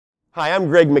Hi, I'm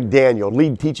Greg McDaniel,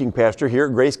 lead teaching pastor here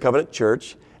at Grace Covenant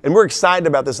Church, and we're excited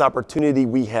about this opportunity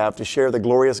we have to share the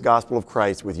glorious gospel of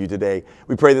Christ with you today.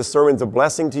 We pray this sermon's a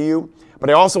blessing to you, but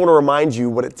I also want to remind you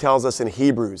what it tells us in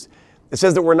Hebrews. It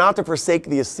says that we're not to forsake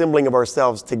the assembling of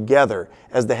ourselves together,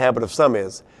 as the habit of some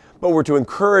is, but we're to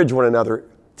encourage one another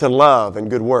to love and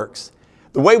good works.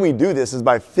 The way we do this is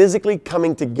by physically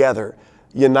coming together,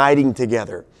 uniting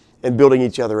together, and building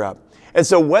each other up. And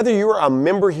so whether you're a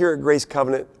member here at Grace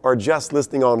Covenant or just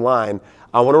listening online,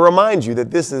 I want to remind you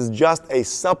that this is just a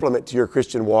supplement to your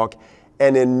Christian walk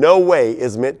and in no way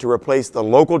is meant to replace the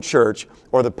local church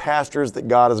or the pastors that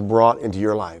God has brought into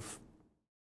your life.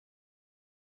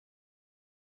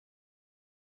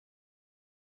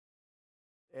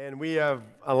 And we have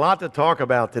a lot to talk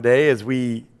about today as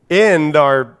we end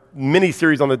our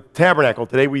mini-series on the Tabernacle.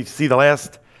 Today we see the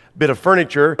last bit of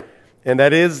furniture, and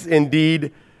that is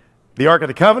indeed the Ark of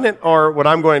the Covenant, or what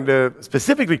I'm going to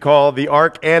specifically call the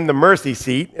Ark and the Mercy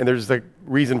Seat, and there's a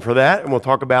reason for that, and we'll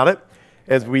talk about it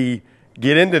as we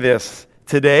get into this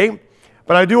today.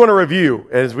 But I do want to review,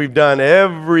 as we've done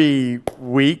every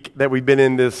week that we've been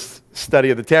in this study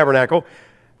of the Tabernacle,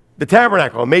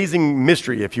 amazing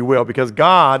mystery, if you will, because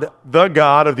God, the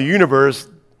God of the universe,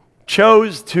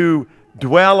 chose to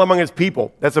dwell among his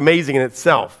people. That's amazing in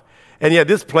itself. And yet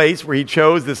this place where he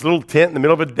chose this little tent in the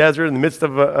middle of a desert in the midst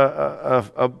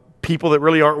of people that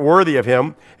really aren't worthy of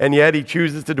him, and yet he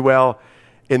chooses to dwell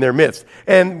in their midst.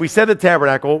 And we said the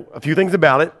tabernacle, a few things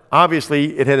about it.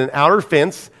 Obviously, it had an outer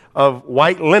fence of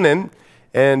white linen,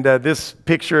 and this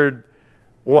pictured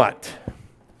what?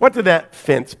 What did that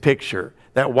fence picture?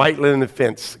 That white linen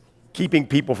fence, keeping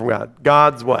people from God.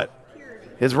 God's what? Purity.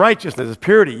 His righteousness, his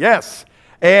purity, yes.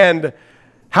 And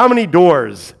how many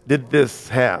doors did this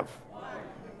have?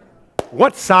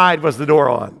 What side was the door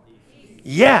on?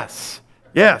 Yes.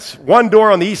 One door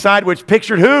on the east side, which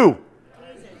pictured who?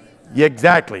 Yeah,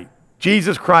 exactly.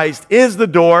 Jesus Christ is the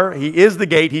door. He is the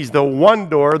gate. He's the one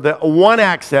door, the one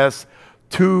access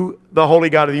to the holy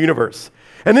God of the universe.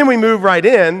 And then we move right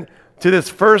in to this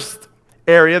first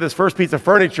area, this first piece of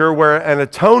furniture where an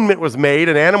atonement was made.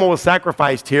 An animal was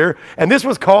sacrificed here. And this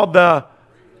was called the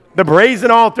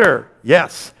brazen altar.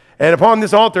 Yes. And upon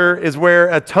this altar is where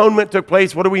atonement took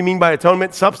place. What do we mean by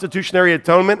atonement? Substitutionary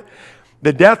atonement.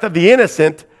 The death of the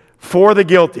innocent for the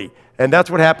guilty. And that's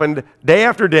what happened day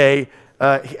after day.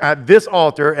 At this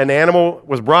altar, an animal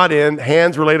was brought in,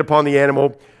 hands were laid upon the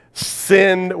animal.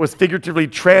 Sin was figuratively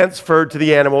transferred to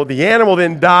the animal. The animal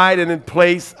then died, and in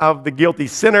place of the guilty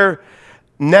sinner,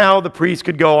 now the priest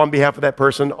could go on behalf of that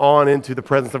person on into the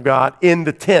presence of God in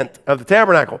the tent of the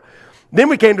tabernacle. Then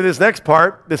we came to this next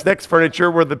part, this next furniture,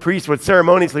 where the priest would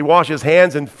ceremoniously wash his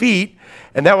hands and feet,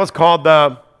 and that was called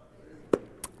the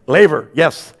laver.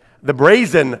 Yes, the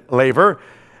brazen laver.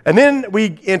 And then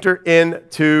we enter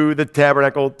into the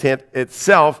tabernacle tent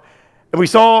itself, and we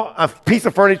saw a piece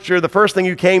of furniture. The first thing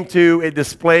you came to, it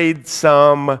displayed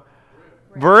some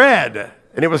bread,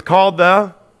 and it was called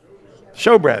the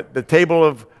showbread, the table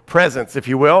of presence, if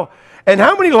you will. And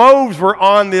how many loaves were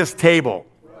on this table?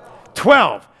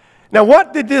 12. Now,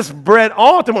 what did this bread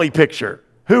ultimately picture?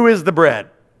 Who is the bread?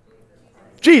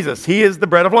 Jesus. He is the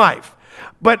bread of life.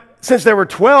 But since there were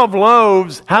 12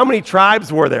 loaves, how many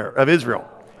tribes were there of Israel?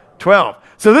 12.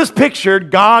 So this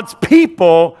pictured God's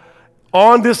people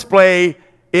on display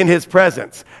in his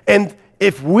presence. And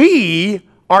if we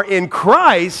are in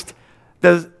Christ,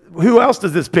 who else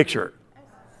does this picture?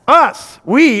 Us.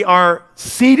 We are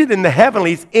seated in the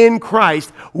heavenlies in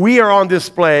Christ. We are on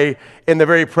display in the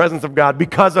very presence of God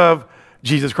because of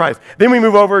Jesus Christ. Then we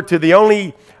move over to the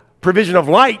only provision of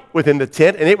light within the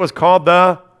tent, and it was called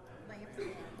the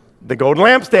golden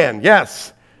lampstand.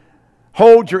 Yes.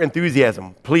 Hold your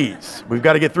enthusiasm, please. We've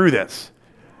got to get through this.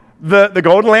 The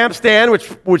golden lampstand,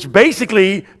 which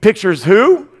basically pictures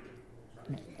who?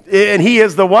 And he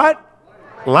is the what?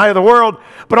 Light of the world.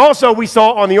 But also we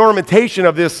saw on the ornamentation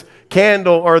of this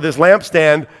candle or this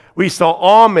lampstand, we saw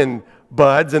almond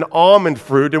buds and almond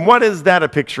fruit. And what is that a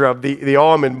picture of? The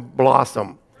almond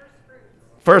blossom.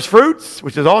 First fruits,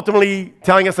 which is ultimately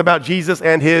telling us about Jesus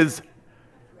and his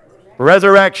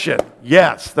resurrection.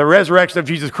 Yes, the resurrection of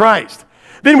Jesus Christ.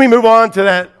 Then we move on to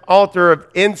that altar of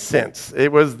incense.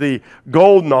 It was the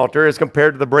golden altar as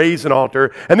compared to the brazen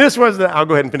altar. And this was, I'll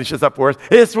go ahead and finish this up for us.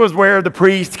 This was where the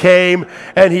priest came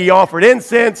and he offered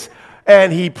incense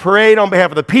and he prayed on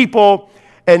behalf of the people.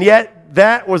 And yet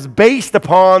that was based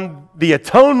upon the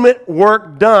atonement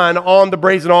work done on the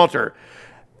brazen altar.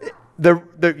 The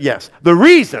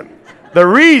reason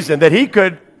that he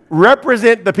could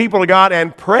represent the people of God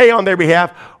and pray on their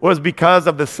behalf was because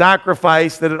of the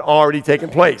sacrifice that had already taken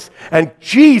place. And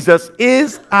Jesus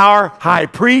is our high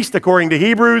priest, according to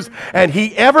Hebrews, and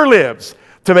he ever lives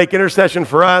to make intercession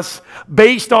for us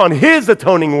based on his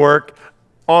atoning work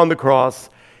on the cross,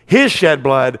 his shed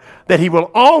blood, that he will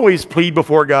always plead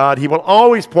before God. He will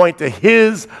always point to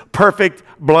his perfect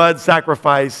blood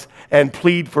sacrifice and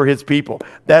plead for his people.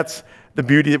 That's the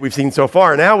beauty that we've seen so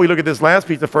far. Now we look at this last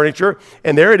piece of furniture,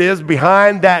 and there it is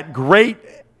behind that great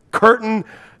curtain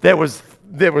that was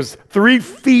 3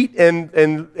 feet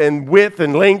in width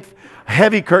and length,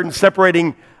 heavy curtain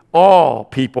separating all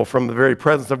people from the very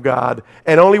presence of God.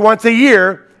 And only once a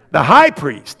year, the high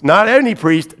priest, not any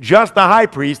priest, just the high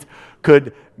priest,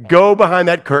 could go behind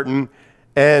that curtain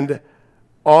and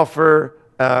offer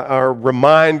or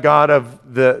remind God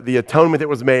of the atonement that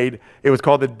was made. It was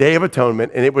called the Day of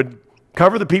Atonement, and it would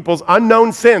cover the people's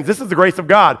unknown sins. This is the grace of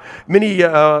God. Many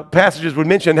passages would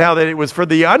mention how that it was for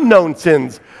the unknown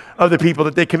sins of the people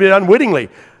that they committed unwittingly.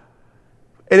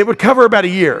 And it would cover about a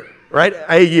year, right?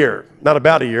 A year, not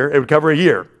about a year. It would cover a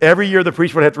year. Every year the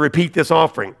priest would have to repeat this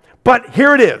offering. But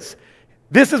here it is.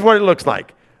 This is what it looks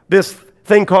like. This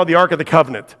thing called the Ark of the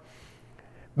Covenant.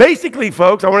 Basically,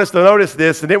 folks, I want us to notice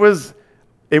this, and it was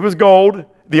gold.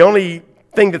 The only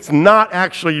thing that's not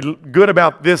actually good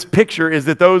about this picture is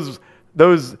that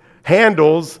those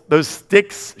handles, those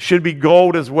sticks should be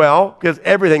gold as well, because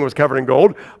everything was covered in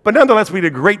gold. But nonetheless, we had a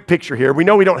great picture here. We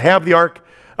know we don't have the Ark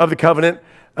of the Covenant.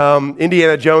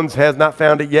 Indiana Jones has not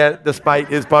found it yet, despite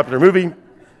his popular movie.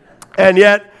 And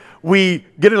yet, we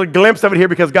get a glimpse of it here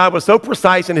because God was so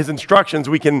precise in his instructions,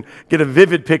 we can get a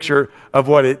vivid picture of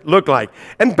what it looked like.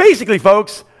 And basically,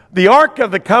 folks, the Ark of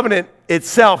the Covenant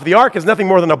itself, the Ark is nothing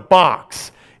more than a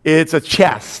box. It's a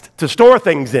chest to store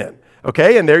things in,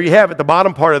 okay? And there you have it. The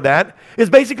bottom part of that is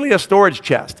basically a storage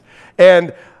chest.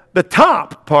 And the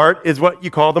top part is what you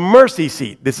call the mercy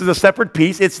seat. This is a separate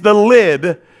piece. It's the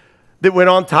lid that went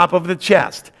on top of the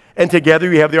chest. And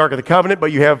together you have the Ark of the Covenant,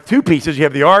 but you have 2 pieces. You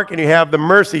have the Ark and you have the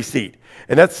mercy seat.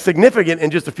 And that's significant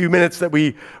in just a few minutes that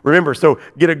we remember. So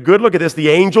get a good look at this. The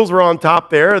angels were on top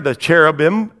there, the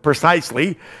cherubim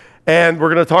precisely. And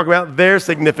we're going to talk about their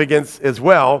significance as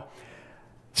well.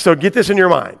 So get this in your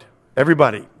mind.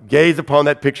 Everybody, gaze upon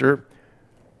that picture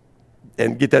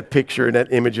and get that picture and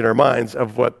that image in our minds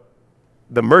of what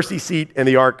the mercy seat and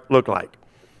the Ark look like.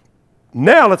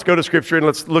 Now let's go to Scripture and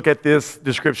let's look at this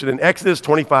description in Exodus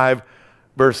 25,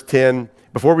 verse 10.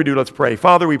 Before we do, let's pray.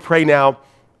 Father, we pray now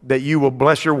that you will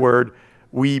bless your word.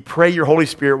 We pray your Holy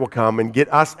Spirit will come and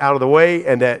get us out of the way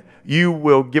and that you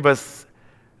will give us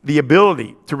the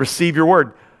ability to receive your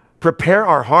word. Prepare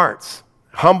our hearts.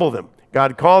 Humble them.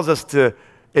 God calls us to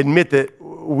admit that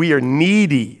we are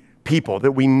needy people,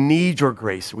 that we need your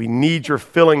grace. We need your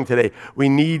filling today. We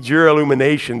need your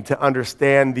illumination to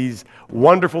understand these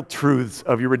wonderful truths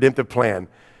of your redemptive plan.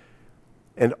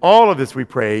 And all of this we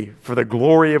pray for the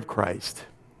glory of Christ.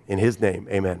 In his name,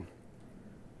 amen.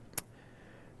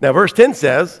 Now, verse 10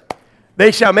 says,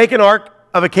 they shall make an ark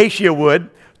of acacia wood.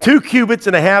 2 cubits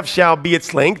and a half shall be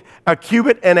its length, 1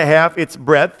 cubit and a half its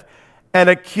breadth, and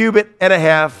 1 cubit and a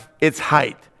half its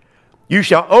height. You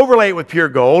shall overlay it with pure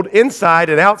gold. Inside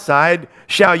and outside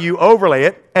shall you overlay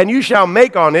it, and you shall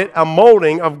make on it a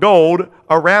molding of gold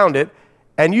around it,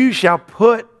 and you shall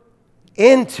put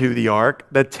into the ark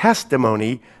the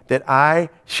testimony that I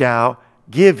shall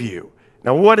give you.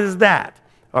 Now, what is that?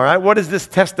 All right, what is this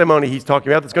testimony he's talking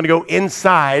about that's going to go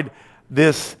inside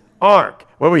this ark?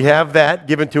 Well, we have that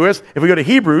given to us. If we go to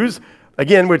Hebrews,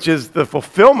 again, which is the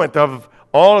fulfillment of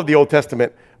all of the Old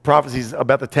Testament prophecies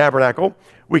about the tabernacle,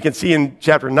 we can see in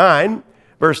chapter 9,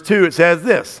 verse 2, it says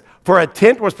this, for a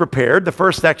tent was prepared, the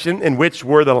first section in which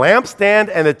were the lampstand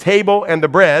and the table and the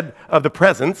bread of the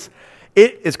presence.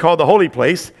 It is called the holy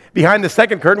place. Behind the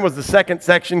second curtain was the second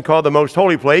section called the most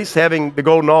holy place, having the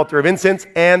golden altar of incense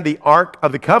and the Ark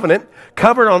of the Covenant,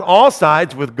 covered on all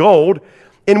sides with gold,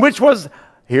 in which was,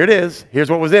 here it is, here's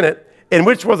what was in it, in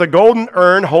which was a golden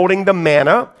urn holding the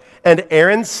manna and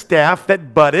Aaron's staff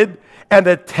that budded and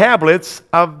the tablets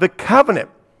of the covenant.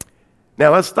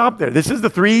 Now let's stop there. This is the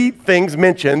 3 things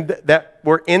mentioned that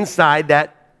were inside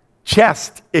that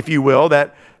chest, if you will,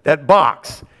 that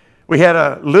box. We had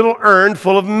a little urn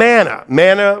full of manna.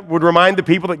 Manna would remind the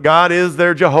people that God is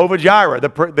their Jehovah Jireh,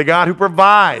 the God who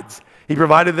provides. He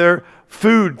provided their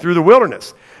food through the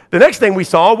wilderness. The next thing we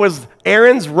saw was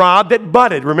Aaron's rod that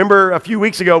budded. Remember a few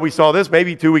weeks ago we saw this,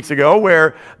 maybe 2 weeks ago,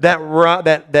 where that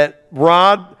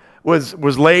rod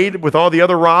was laid with all the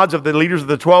other rods of the leaders of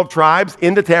the 12 tribes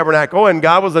in the tabernacle, and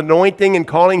God was anointing and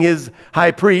calling his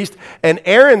high priest, and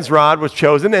Aaron's rod was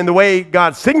chosen, and the way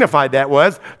God signified that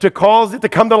was to cause it to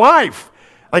come to life,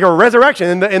 like a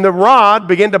resurrection, and the rod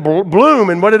began to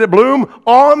bloom, and what did it bloom?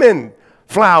 Almond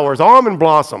flowers, almond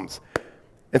blossoms.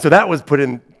 And so that was put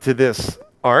into this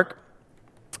ark.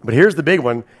 But here's the big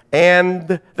one,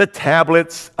 and the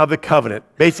tablets of the covenant,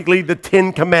 basically the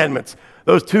 10 commandments,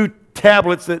 those 2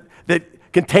 tablets that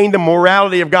contain the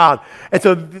morality of God. And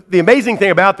so the amazing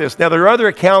thing about this, now there are other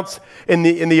accounts in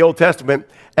the Old Testament.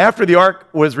 After the ark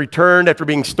was returned, after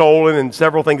being stolen and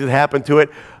several things that happened to it,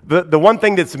 the one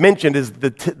thing that's mentioned is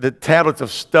the tablets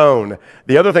of stone.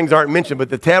 The other things aren't mentioned, but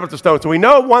the tablets of stone. So we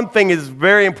know one thing is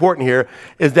very important here,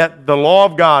 is that the law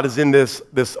of God is in this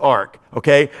ark,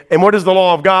 okay? And what is the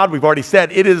law of God? We've already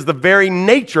said it is the very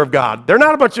nature of God. They're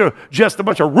not just a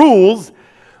bunch of rules.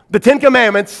 The 10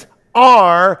 Commandments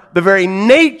are the very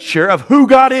nature of who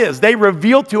God is. They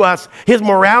reveal to us his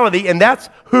morality, and that's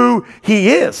who he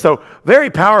is. So very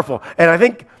powerful. And I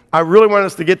think I really want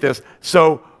us to get this.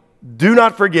 So do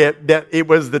not forget that it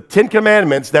was the 10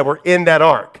 Commandments that were in that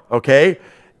ark, okay?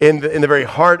 In the very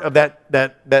heart of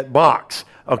that box,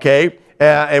 okay?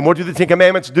 And what do the 10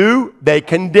 Commandments do? They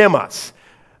condemn us.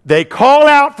 They call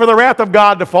out for the wrath of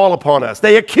God to fall upon us.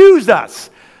 They accuse us.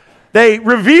 They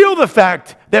reveal the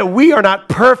fact that we are not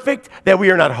perfect, that we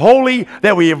are not holy,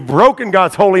 that we have broken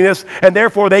God's holiness, and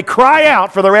therefore they cry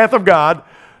out for the wrath of God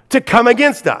to come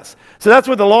against us. So that's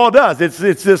what the law does. It's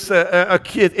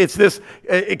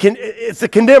a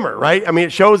condemner, right? I mean,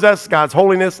 it shows us God's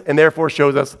holiness and therefore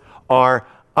shows us our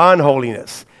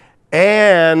unholiness.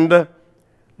 And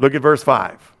look at verse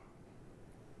 5.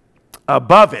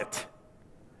 Above it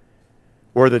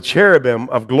were the cherubim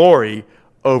of glory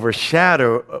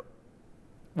overshadowing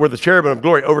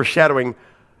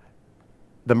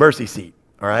the mercy seat,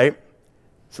 all right?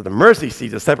 So the mercy seat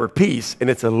is a separate piece, and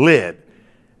it's a lid.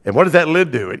 And what does that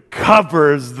lid do? It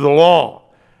covers the law.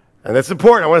 And that's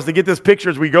important. I want us to get this picture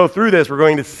as we go through this. We're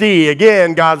going to see,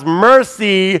 again, God's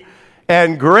mercy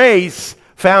and grace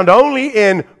found only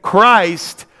in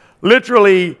Christ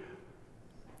literally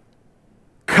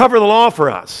cover the law for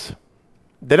us.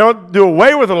 They don't do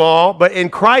away with the law, but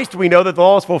in Christ we know that the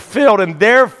law is fulfilled, and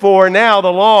therefore now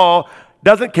the law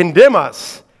doesn't condemn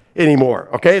us anymore,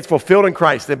 okay? It's fulfilled in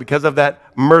Christ, and because of that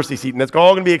mercy seat. And that's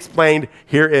all going to be explained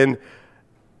here in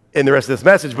the rest of this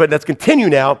message. But let's continue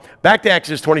now, back to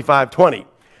Exodus 25:20.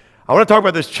 I want to talk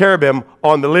about this cherubim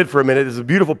on the lid for a minute. It's a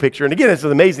beautiful picture. And again, it's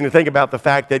amazing to think about the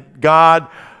fact that God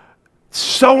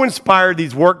so inspired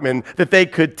these workmen that they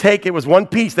could take, it was one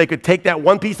piece, they could take that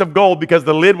one piece of gold because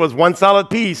the lid was one solid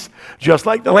piece, just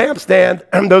like the lampstand.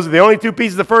 Those are the only 2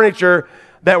 pieces of furniture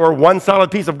that were one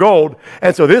solid piece of gold.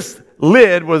 And so this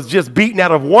lid was just beaten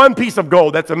out of one piece of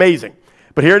gold. That's amazing.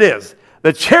 But here it is.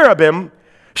 The cherubim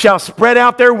shall spread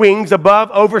out their wings above,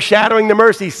 overshadowing the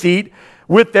mercy seat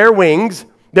with their wings,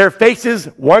 their faces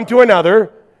one to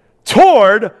another,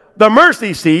 toward the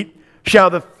mercy seat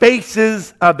shall the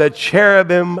faces of the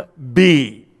cherubim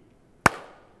be.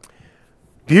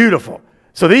 Beautiful.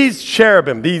 So these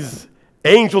cherubim, these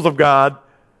angels of God,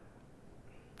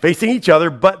 facing each other,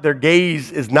 but their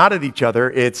gaze is not at each other.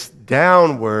 It's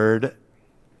downward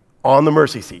on the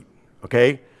mercy seat,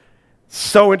 okay?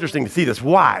 So interesting to see this.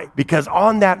 Why? Because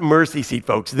on that mercy seat,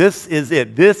 folks, this is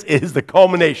it. This is the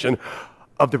culmination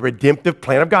of the redemptive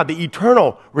plan of God, the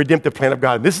eternal redemptive plan of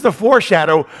God. This is a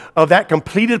foreshadow of that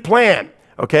completed plan,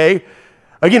 okay?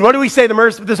 Again, what do we say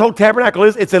this whole tabernacle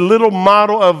is? It's a little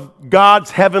model of God's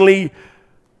heavenly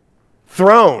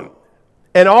throne.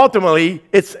 And ultimately,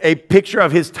 it's a picture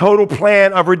of his total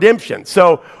plan of redemption.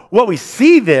 So what we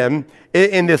see then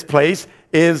in this place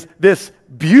is this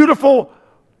beautiful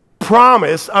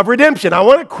promise of redemption. I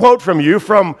want to quote from you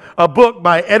from a book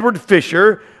by Edward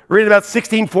Fisher, written about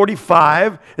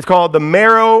 1645. It's called The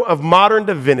Marrow of Modern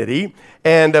Divinity.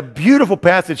 And a beautiful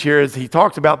passage here is he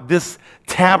talks about this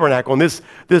tabernacle and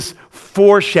this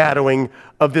foreshadowing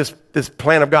of this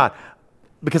plan of God.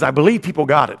 Because I believe people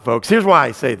got it, folks. Here's why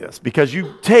I say this. Because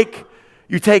you take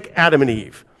Adam and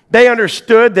Eve. They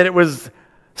understood that it was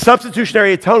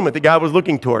substitutionary atonement that God was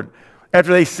looking toward.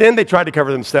 After they sinned, they tried to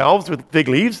cover themselves with fig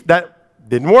leaves. That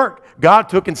didn't work. God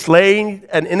took and slayed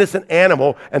an innocent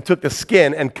animal and took the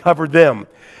skin and covered them.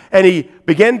 And he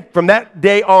began from that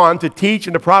day on to teach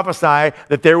and to prophesy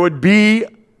that there would be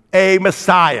a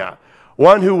Messiah,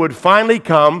 one who would finally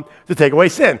come to take away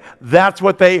sin. That's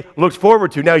what they looked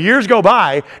forward to. Now, years go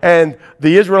by, and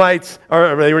the Israelites,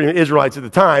 or they weren't even Israelites at the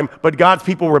time, but God's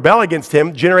people rebel against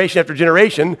him generation after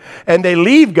generation, and they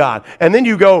leave God. And then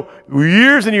you go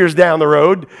years and years down the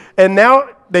road, and now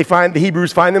the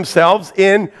Hebrews find themselves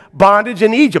in bondage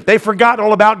in Egypt. They've forgotten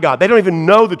all about God. They don't even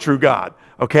know the true God,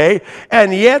 okay?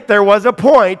 And yet there was a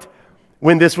point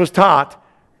when this was taught,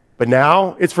 but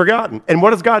now it's forgotten. And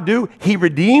what does God do? He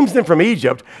redeems them from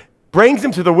Egypt, brings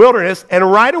them to the wilderness,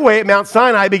 and right away at Mount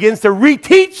Sinai begins to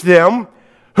reteach them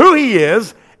who he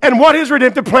is and what his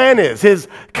redemptive plan is, his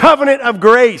covenant of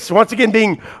grace, once again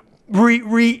being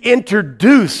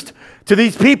reintroduced to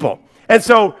these people. And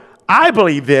so I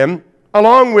believe then,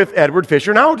 along with Edward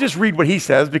Fisher, and I'll just read what he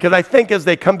says, because I think as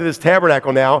they come to this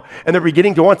tabernacle now, and they're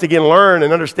beginning to once again learn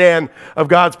and understand of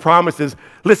God's promises,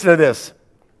 listen to this.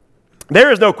 There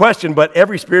is no question but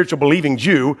every spiritual believing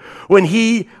Jew, when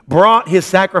he brought his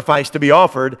sacrifice to be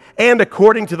offered, and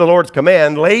according to the Lord's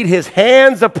command, laid his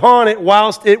hands upon it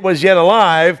whilst it was yet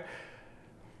alive,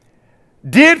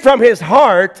 did from his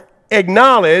heart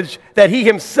acknowledge that he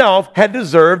himself had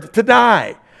deserved to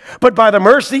die. But by the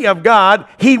mercy of God,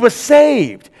 he was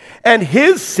saved, and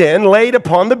his sin laid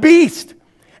upon the beast.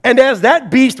 And as that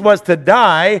beast was to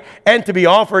die and to be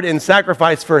offered in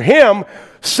sacrifice for him,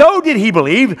 so did he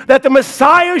believe that the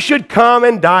Messiah should come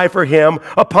and die for him,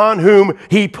 upon whom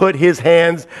he put his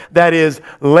hands, that is,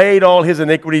 laid all his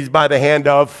iniquities by the hand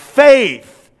of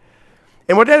faith.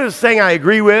 And what that is saying, I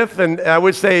agree with, and I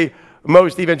would say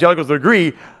most evangelicals would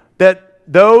agree, that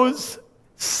those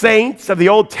saints of the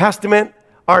Old Testament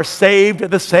are saved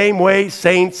the same way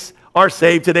saints are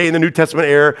saved today in the New Testament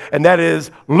era, and that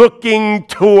is looking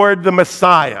toward the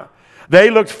Messiah. They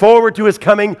looked forward to his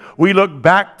coming. We look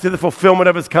back to the fulfillment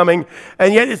of his coming,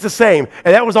 and yet it's the same.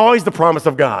 And that was always the promise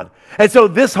of God. And so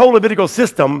this whole Levitical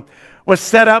system was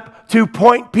set up to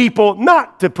point people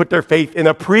not to put their faith in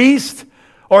a priest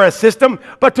or a system,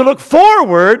 but to look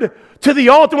forward to the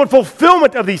ultimate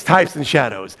fulfillment of these types and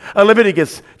shadows.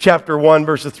 Leviticus chapter 1,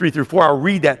 verses 3 through 4. I'll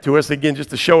read that to us again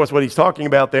just to show us what he's talking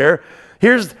about there.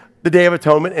 Here's the Day of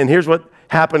Atonement, and here's what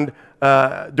happened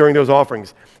during those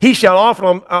offerings. He shall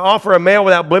offer a male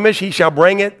without blemish. He shall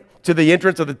bring it to the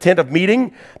entrance of the tent of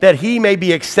meeting, that he may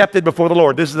be accepted before the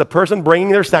Lord. This is a person bringing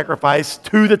their sacrifice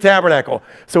to the tabernacle.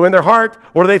 So in their heart,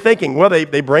 what are they thinking? Well,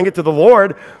 they bring it to the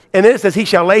Lord. And then it says, he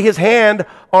shall lay his hand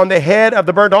on the head of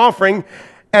the burnt offering,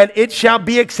 and it shall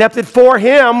be accepted for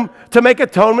him to make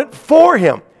atonement for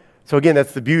him. So again,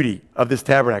 that's the beauty of this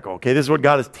tabernacle. Okay, this is what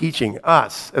God is teaching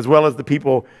us, as well as the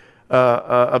people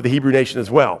of the Hebrew nation as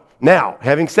well. Now,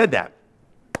 having said that,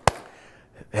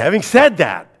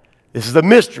 this is a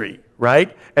mystery,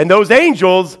 right? And those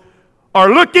angels are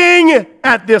looking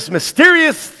at this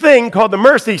mysterious thing called the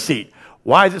mercy seat.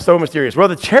 Why is it so mysterious? Well,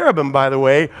 the cherubim, by the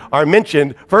way, are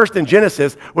mentioned first in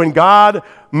Genesis. When God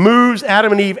moves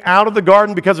Adam and Eve out of the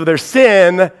garden because of their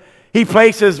sin, he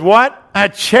places what? A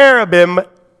cherubim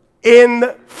in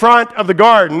front of the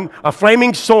garden, a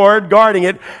flaming sword guarding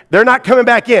it. They're not coming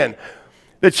back in.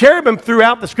 The cherubim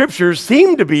throughout the scriptures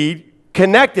seem to be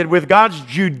connected with God's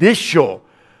judicial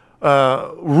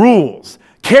rules,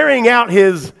 carrying out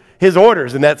his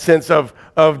orders in that sense of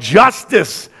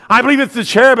justice. I believe it's the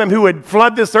cherubim who would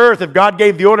flood this earth if God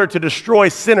gave the order to destroy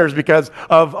sinners because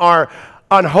of our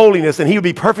unholiness, and he would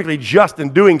be perfectly just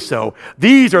in doing so.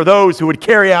 These are those who would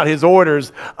carry out his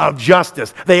orders of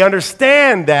justice. They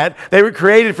understand that. They were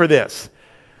created for this.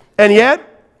 And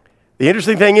yet, the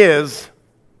interesting thing is,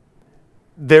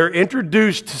 they're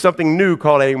introduced to something new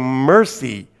called a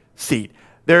mercy seat.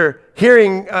 They're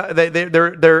hearing,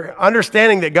 they're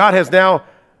understanding that God has now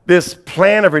this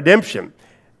plan of redemption.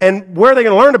 And where are they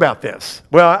going to learn about this?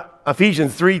 Well,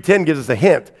 Ephesians 3:10 gives us a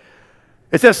hint.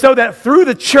 It says, so that through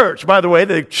the church, by the way,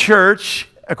 the church,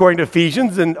 according to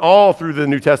Ephesians and all through the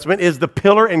New Testament, is the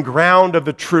pillar and ground of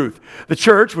the truth. The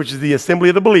church, which is the assembly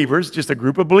of the believers, just a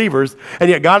group of believers, and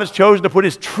yet God has chosen to put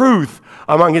his truth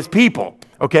among his people,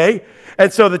 okay?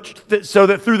 And so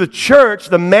that through the church,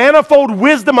 the manifold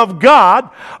wisdom of God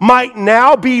might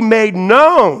now be made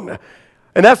known.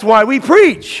 And that's why we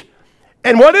preach.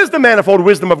 And what is the manifold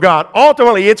wisdom of God?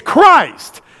 Ultimately, it's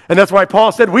Christ. And that's why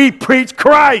Paul said, we preach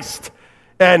Christ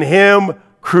and him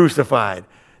crucified.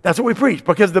 That's what we preach,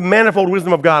 because the manifold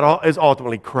wisdom of God is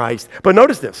ultimately Christ. But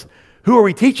notice this. Who are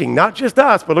we teaching? Not just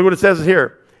us, but look what it says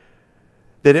here.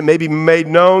 That it may be made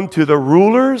known to the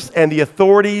rulers and the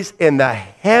authorities in the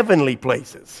heavenly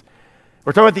places.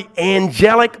 We're talking about the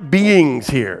angelic beings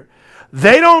here.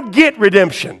 They don't get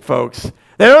redemption, folks.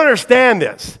 They don't understand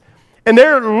this. And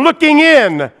they're looking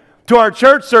in to our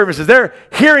church services. They're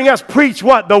hearing us preach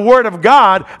what? The Word of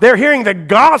God. They're hearing the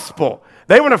gospel.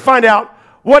 They want to find out,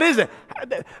 what is it?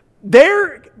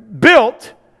 They're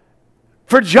built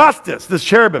for justice, this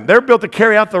cherubim. They're built to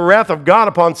carry out the wrath of God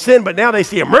upon sin, but now they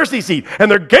see a mercy seat, and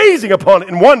they're gazing upon it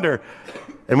in wonder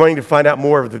and wanting to find out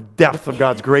more of the depth of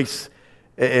God's grace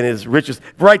and his riches.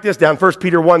 Write this down, 1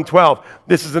 Peter 1:12.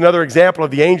 This is another example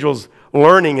of the angels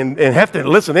learning and have to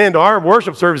listen in to our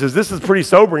worship services. This is pretty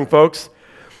sobering, folks.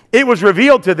 It was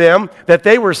revealed to them that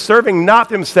they were serving not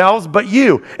themselves, but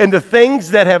you, and the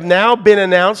things that have now been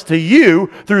announced to you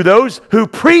through those who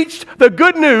preached the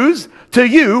good news to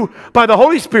you by the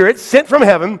Holy Spirit sent from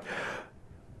heaven,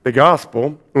 the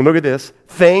gospel, and look at this,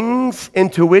 things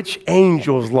into which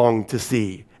angels long to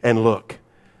see and look.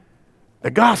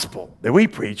 The gospel that we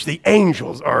preach, the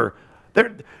angels are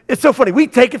there. It's so funny. We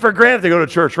take it for granted to go to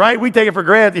church, right? We take it for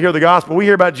granted to hear the gospel. We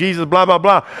hear about Jesus, blah, blah,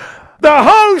 blah. The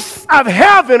hosts of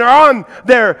heaven are on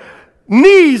their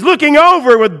knees looking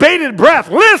over with bated breath,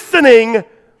 listening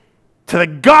to the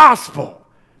gospel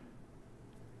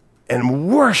and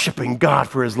worshiping God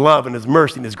for his love and his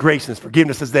mercy and his grace and his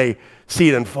forgiveness as they see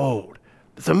it unfold.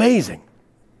 It's amazing.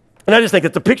 And I just think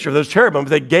it's a picture of those cherubim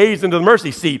as they gaze into the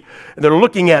mercy seat and they're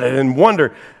looking at it and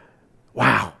wonder,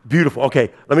 wow, beautiful. Okay,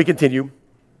 let me continue.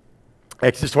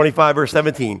 Exodus 25, verse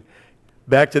 17.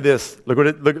 Back to this. Look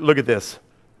at this.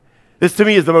 This to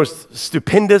me is the most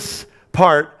stupendous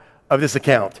part of this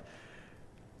account.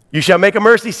 You shall make a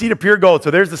mercy seat of pure gold.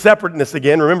 So there's the separateness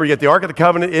again. Remember, you get the Ark of the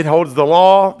Covenant. It holds the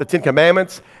law, the 10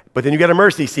 Commandments. But then you get a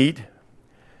mercy seat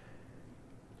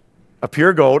of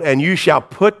pure gold. And you shall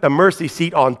put the mercy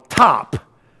seat on top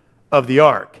of the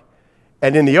Ark.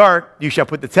 And in the Ark, you shall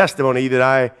put the testimony that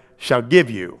I shall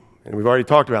give you. And we've already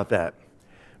talked about that.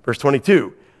 Verse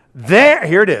 22. There,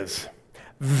 here it is.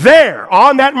 There,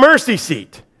 on that mercy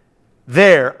seat,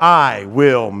 there I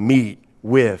will meet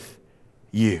with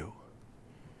you.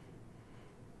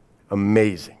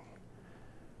 Amazing.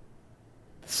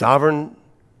 Sovereign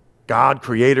God,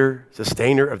 creator,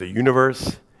 sustainer of the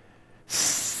universe,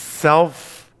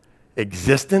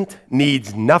 self-existent,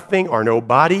 needs nothing or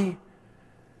nobody,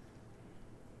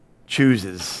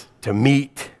 chooses to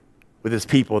meet with his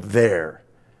people there.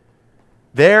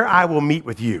 There I will meet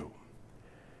with you.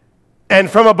 And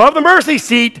from above the mercy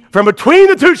seat, from between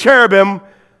the two cherubim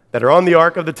that are on the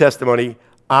ark of the testimony,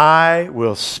 I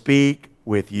will speak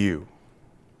with you.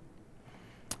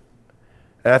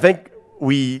 And I think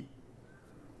we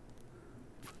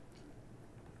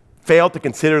fail to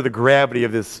consider the gravity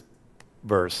of this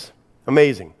verse.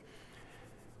 Amazing.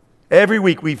 Every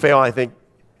week we fail, I think,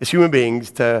 as human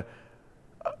beings to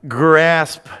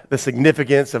grasp the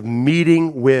significance of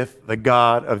meeting with the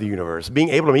God of the universe, being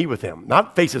able to meet with him,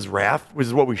 not face his wrath, which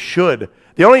is what we should.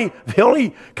 The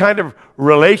only kind of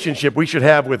relationship we should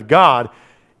have with God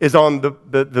is on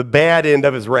the bad end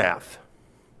of his wrath.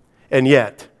 And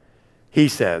yet, he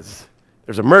says,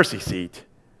 there's a mercy seat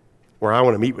where I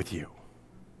want to meet with you.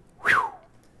 Whew.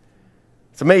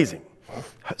 It's amazing.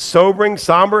 Sobering,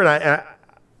 somber, and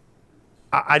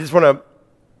I just want to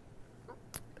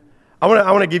I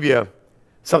want to give you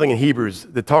something in Hebrews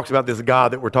that talks about this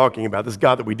God that we're talking about, this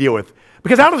God that we deal with.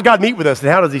 Because how does God meet with us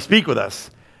and how does he speak with us?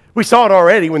 We saw it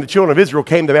already when the children of Israel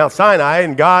came to Mount Sinai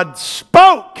and God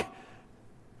spoke.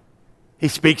 He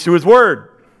speaks through his word.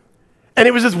 And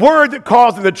it was his word that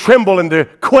caused them to tremble and to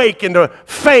quake and to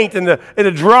faint and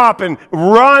to drop and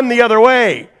run the other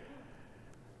way.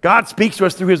 God speaks to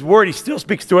us through his word. He still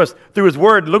speaks to us through his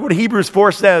word. Look what Hebrews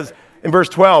 4 says in verse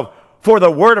 12. For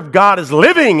the word of God is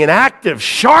living and active,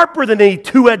 sharper than any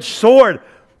two-edged sword,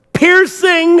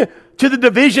 piercing to the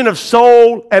division of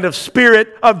soul and of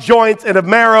spirit, of joints and of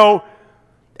marrow,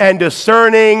 and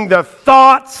discerning the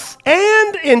thoughts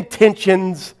and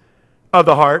intentions of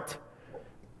the heart.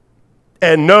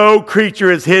 And no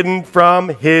creature is hidden from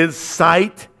his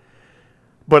sight,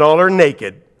 but all are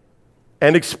naked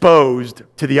and exposed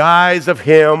to the eyes of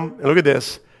him, and look at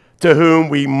this, to whom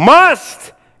we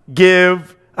must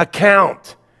give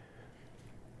account.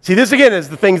 See, this again is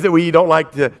the things that we don't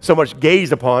like to so much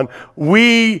gaze upon.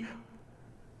 We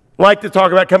like to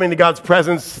talk about coming to God's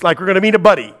presence like we're going to meet a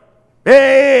buddy.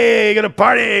 Hey, going to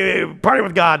party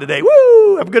with God today.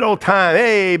 Woo, have a good old time.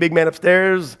 Hey, big man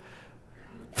upstairs.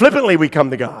 Flippantly, we come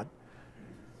to God.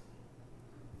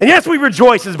 And yes, we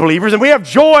rejoice as believers, and we have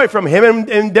joy from him,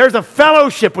 and there's a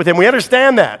fellowship with him. We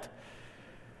understand that.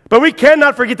 But we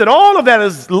cannot forget that all of that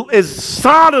is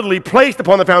solidly placed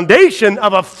upon the foundation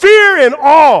of a fear and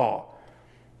awe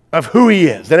of who he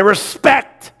is, and a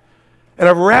respect and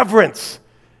a reverence.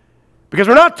 Because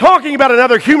we're not talking about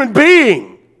another human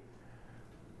being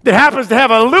that happens to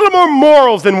have a little more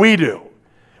morals than we do.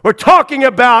 We're talking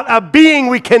about a being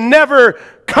we can never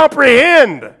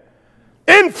comprehend.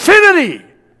 Infinity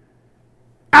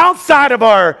outside of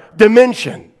our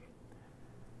dimension.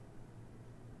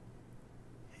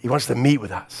 He wants to meet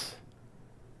with us.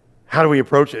 How do we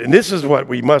approach it? And this is what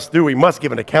we must do. We must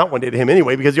give an account one day to him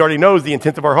anyway, because he already knows the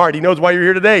intent of our heart. He knows why you're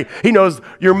here today. He knows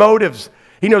your motives.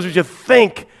 He knows what you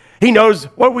think. He knows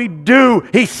what we do.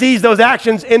 He sees those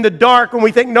actions in the dark when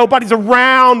we think nobody's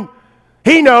around.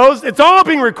 He knows it's all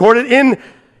being recorded in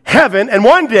heaven, and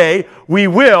one day we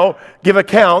will give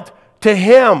account to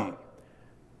him.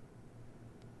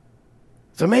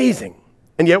 It's amazing.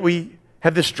 And yet we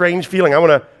have this strange feeling. I want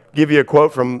to give you a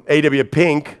quote from A.W.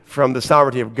 Pink from The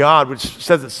Sovereignty of God, which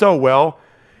says it so well.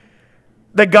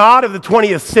 The God of the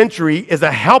 20th century is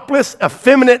a helpless,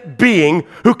 effeminate being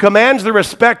who commands the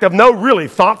respect of no really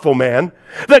thoughtful man.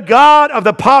 The God of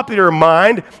the popular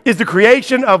mind is the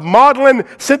creation of maudlin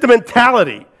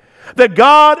sentimentality. The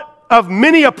God of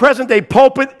many a present-day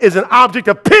pulpit is an object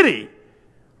of pity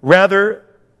rather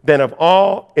than of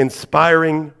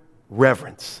awe-inspiring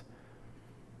reverence.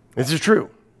 This is true.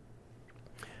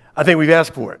 I think we've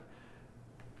asked for it.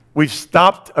 We've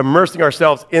stopped immersing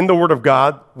ourselves in the Word of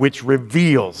God, which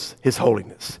reveals His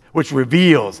holiness, which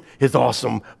reveals His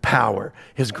awesome power,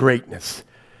 His greatness.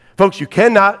 Folks, you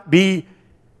cannot be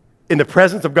in the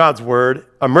presence of God's Word,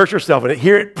 immerse yourself in it,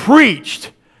 hear it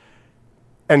preached,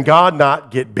 and God not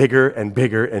get bigger and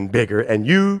bigger and bigger, and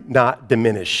you not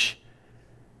diminish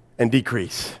and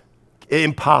decrease.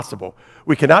 Impossible.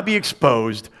 We cannot be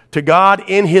exposed to God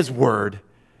in His Word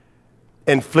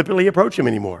and flippantly approach Him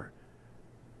anymore.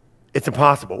 It's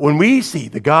impossible. When we see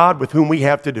the God with whom we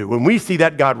have to do, when we see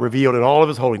that God revealed in all of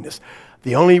His holiness,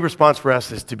 the only response for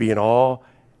us is to be in awe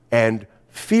and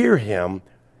fear Him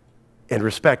and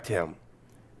respect Him,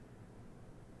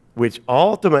 which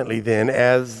ultimately then,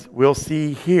 as we'll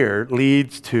see here,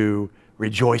 leads to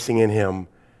rejoicing in Him,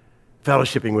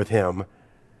 fellowshipping with Him,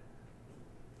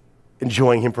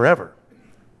 enjoying Him forever.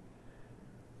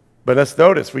 But let's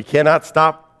notice, we cannot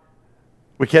stop,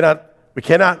 we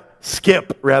cannot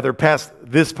skip, rather, past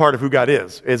this part of who God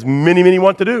is, as many, many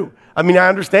want to do. I mean, I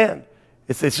understand.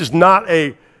 It's just not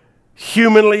a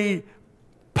humanly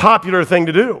popular thing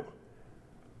to do.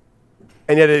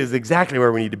 And yet it is exactly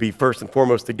where we need to be first and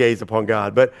foremost to gaze upon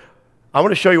God. But I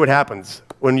want to show you what happens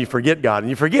when you forget God and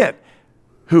you forget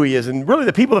who He is. And really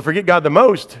the people that forget God the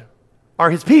most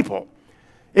are His people.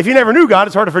 If you never knew God,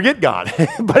 it's hard to forget God.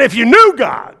 But if you knew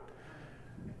God,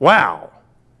 wow.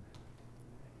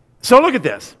 So look at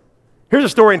this. Here's a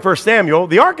story in 1 Samuel.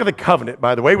 The Ark of the Covenant,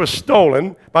 by the way, was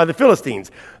stolen by the Philistines.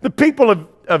 The people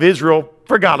of Israel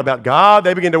forgot about God.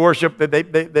 They began to worship,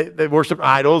 they worshiped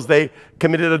idols. They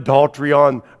committed adultery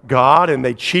on God, and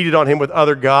they cheated on Him with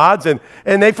other gods, and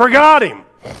they forgot Him.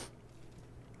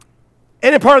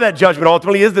 And part of that judgment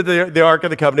ultimately is that the Ark of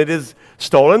the Covenant is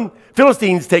stolen.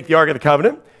 Philistines take the Ark of the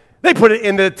Covenant. They put it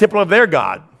in the temple of their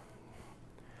God.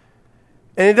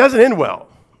 And it doesn't end well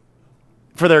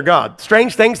for their God.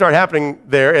 Strange things start happening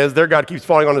there as their God keeps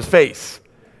falling on his face.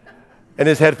 And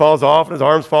his head falls off and his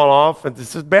arms fall off, and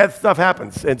just bad stuff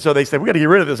happens. And so they said, we got to get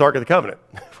rid of this Ark of the Covenant.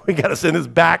 We got to send this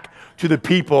back to the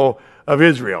people of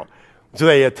Israel. So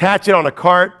they attach it on a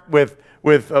cart with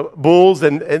bulls,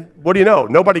 and what do you know?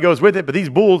 Nobody goes with it, but these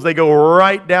bulls, they go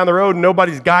right down the road, and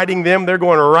nobody's guiding them. They're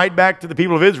going right back to the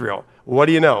people of Israel. What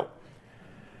do you know?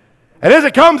 And as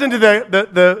it comes into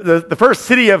the first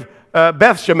city of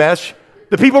Beth Shemesh,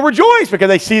 the people rejoice because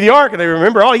they see the ark and they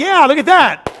remember, oh yeah, look at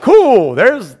that. Cool,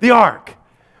 there's the ark.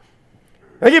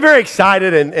 And they get very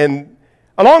excited, and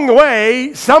along the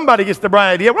way, somebody gets the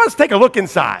bright idea, well, let's take a look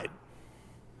inside.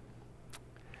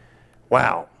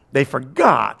 Wow, they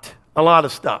forgot a lot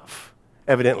of stuff,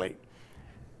 evidently.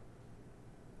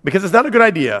 Because it's not a good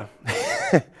idea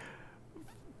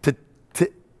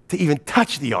to even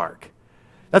touch the ark.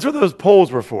 That's what those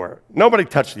poles were for. Nobody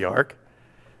touched the ark.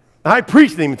 The high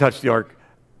priest didn't even touch the ark,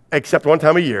 except one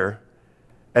time a year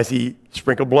as he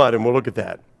sprinkled blood, and we'll look at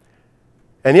that.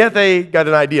 And yet they got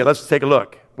an idea. Let's take a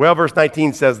look. Well, verse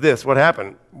 19 says this. What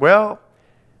happened? Well,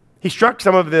 he struck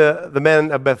some of the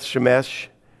men of Beth Shemesh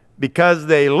because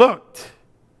they looked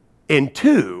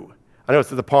into, I know it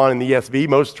says upon in the ESV.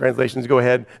 Most translations go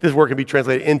ahead. This word can be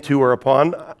translated into or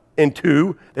upon.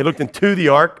 Into. They looked into the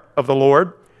ark of the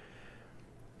Lord.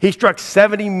 He struck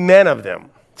 70 men of them.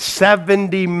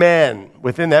 70 men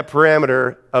within that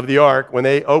parameter of the ark, when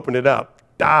they opened it up,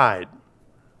 died.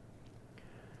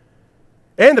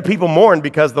 And the people mourned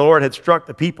because the Lord had struck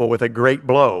the people with a great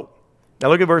blow. Now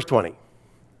look at verse 20.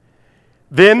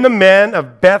 Then the men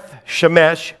of Beth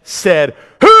Shemesh said,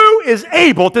 who is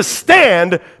able to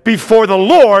stand before the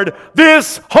Lord,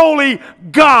 this holy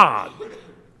God?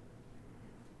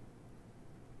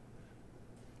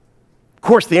 Of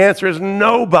course, the answer is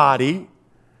nobody.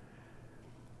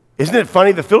 Isn't it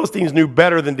funny? The Philistines knew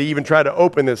better than to even try to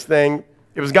open this thing.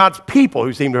 It was God's people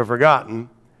who seemed to have forgotten.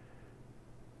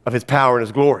 of his power and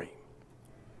his glory.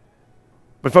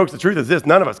 But folks, the truth is this: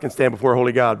 none of us can stand before a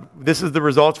holy God. This is the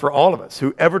results for all of us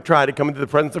who ever try to come into the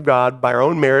presence of God by our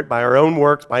own merit, by our own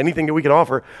works, by anything that we can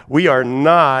offer. We are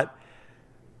not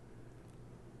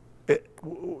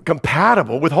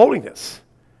compatible with holiness.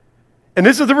 And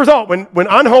this is the result. When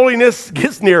unholiness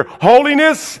gets near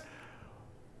holiness,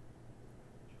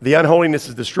 the unholiness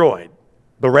is destroyed.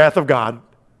 The wrath of God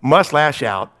must lash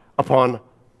out upon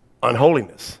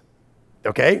unholiness.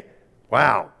 Okay?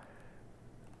 Wow.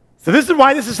 So this is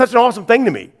why this is such an awesome thing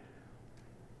to me.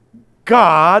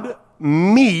 God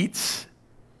meets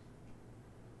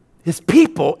his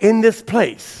people in this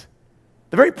place.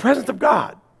 The very presence of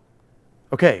God.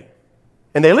 Okay.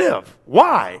 And they live.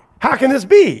 Why? How can this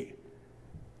be?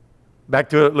 Back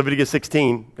to Leviticus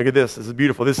 16. Look at this. This is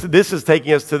beautiful. This is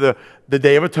taking us to the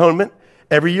Day of Atonement.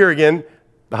 Every year again,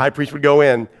 the high priest would go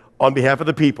in on behalf of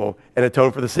the people and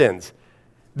atone for the sins.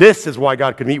 This is why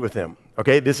God could meet with them.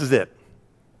 Okay? This is it.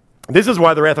 This is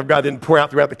why the wrath of God didn't pour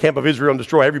out throughout the camp of Israel and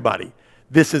destroy everybody.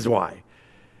 This is why.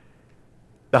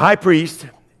 The high priest,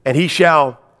 and he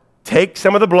shall take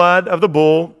some of the blood of the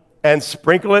bull and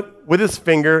sprinkle it with his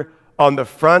finger on the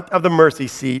front of the mercy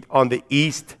seat on the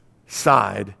east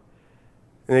side.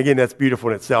 And again, that's beautiful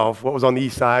in itself. What was on the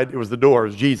east side? It was the door. It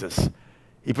was Jesus.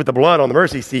 He put the blood on the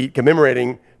mercy seat,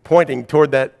 commemorating, pointing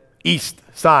toward that east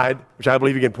side, which I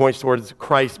believe again points towards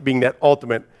Christ being that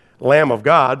ultimate Lamb of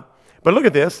God. But look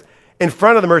at this. In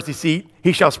front of the mercy seat,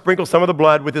 he shall sprinkle some of the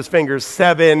blood with his fingers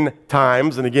 7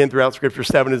 times. And again, throughout Scripture,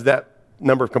 7 is that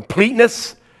number of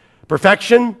completeness,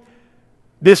 perfection.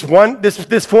 This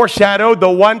foreshadowed the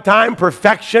one-time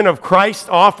perfection of Christ's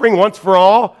offering once for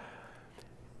all.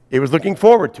 It was looking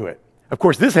forward to it. Of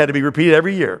course, this had to be repeated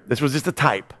every year. This was just a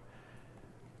type.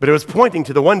 But it was pointing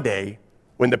to the one day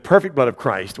when the perfect blood of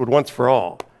Christ would once for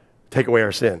all take away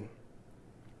our sin.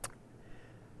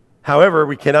 However,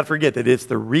 we cannot forget that this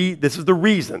is the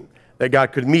reason that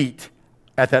God could meet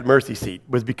at that mercy seat,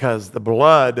 was because the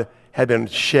blood had been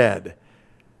shed.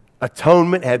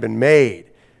 Atonement had been made.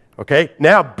 Okay?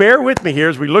 Now, bear with me here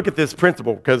as we look at this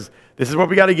principle, because this is what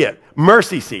we got to get.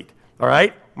 Mercy seat. All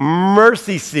right?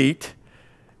 Mercy seat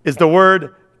is the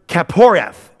word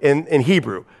kaporeth in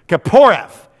Hebrew.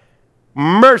 Kaporeth.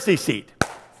 Mercy seat.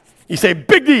 You say,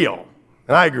 big deal.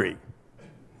 And I agree.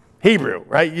 Hebrew,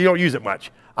 right? You don't use it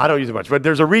much. I don't use it much, but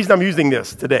there's a reason I'm using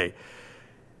this today.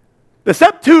 The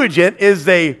Septuagint is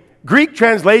a Greek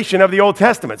translation of the Old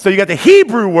Testament. So you got the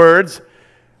Hebrew words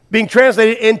being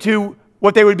translated into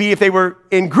what they would be if they were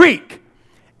in Greek.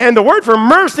 And the word for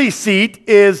mercy seat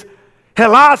is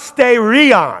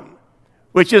hilasterion,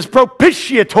 which is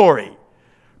propitiatory.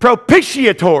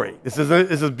 Propitiatory. This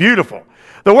is beautiful.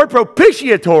 The word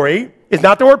propitiatory is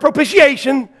not the word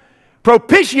propitiation.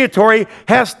 Propitiatory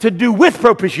has to do with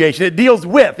propitiation. It deals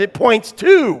with, it points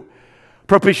to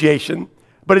propitiation,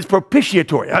 but it's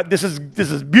propitiatory. This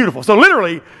is beautiful. So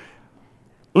literally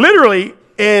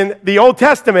in the Old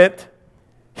Testament,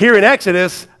 here in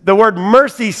Exodus, the word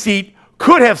mercy seat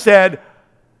could have said,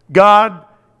 God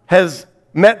has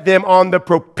met them on the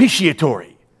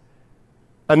propitiatory.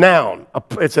 A noun.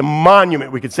 It's a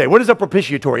monument, we could say. What is a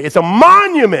propitiatory? It's a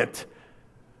monument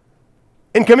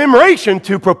in commemoration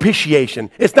to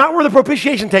propitiation. It's not where the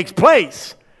propitiation takes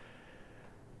place,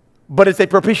 but it's a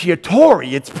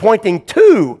propitiatory. It's pointing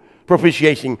to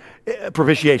propitiation.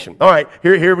 All right,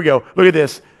 here we go. Look at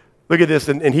this. Look at this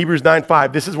in Hebrews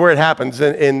 9:5. This is where it happens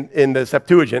in the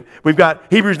Septuagint. We've got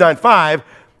Hebrews 9:5,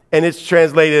 and it's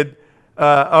translated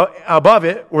above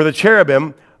it were the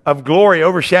cherubim of glory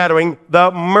overshadowing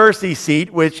the mercy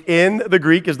seat, which in the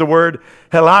Greek is the word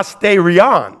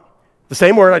hilasterion. The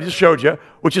same word I just showed you,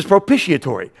 which is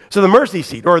propitiatory. So the mercy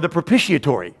seat or the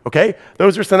propitiatory, okay?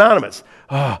 Those are synonymous.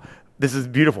 Oh, this is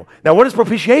beautiful. Now, what is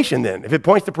propitiation then? If it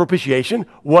points to propitiation,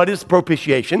 what is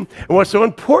propitiation? And what's so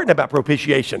important about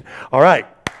propitiation? All right.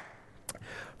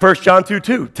 1 John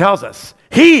 2:2 tells us,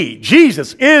 He,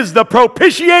 Jesus, is the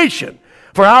propitiation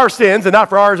for our sins, and not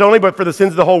for ours only, but for the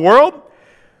sins of the whole world.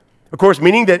 Of course,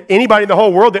 meaning that anybody in the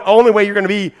whole world, the only way you're going to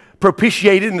be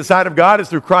propitiated in the sight of God is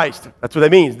through Christ. That's what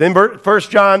that means. Then 1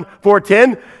 John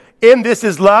 4:10, in this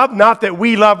is love, not that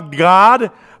we loved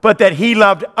God, but that he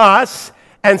loved us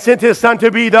and sent his son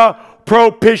to be the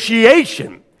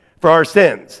propitiation for our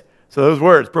sins. So those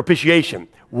words, propitiation,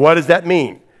 what does that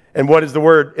mean? And what is the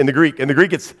word in the Greek? In the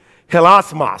Greek, it's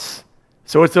hilasmos.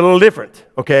 So it's a little different,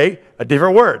 okay? A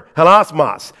different word,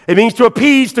 hilasmos. It means to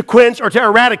appease, to quench, or to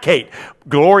eradicate.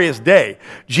 Glorious day.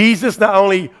 Jesus not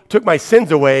only took my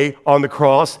sins away on the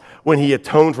cross when he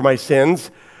atoned for my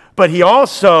sins, but he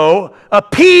also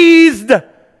appeased,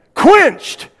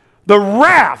 quenched the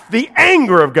wrath, the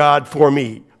anger of God for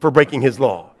me for breaking his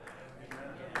law.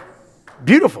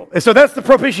 Beautiful. And so that's the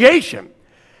propitiation.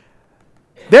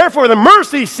 Therefore, the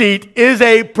mercy seat is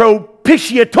a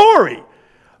propitiatory,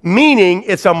 meaning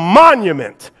it's a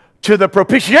monument to the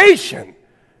propitiation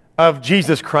of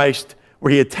Jesus Christ,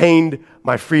 where he attained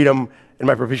my freedom and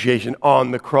my propitiation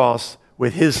on the cross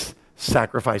with his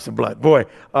sacrifice of blood. Boy,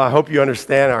 I hope you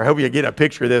understand, or I hope you get a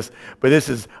picture of this, but this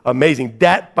is amazing.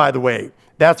 That, by the way,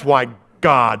 that's why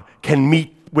God can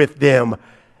meet with them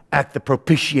at the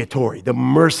propitiatory, the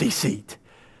mercy seat,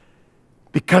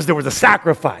 because there was a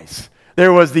sacrifice.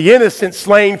 There was the innocent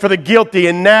slain for the guilty,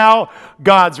 and now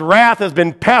God's wrath has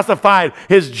been pacified.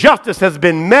 His justice has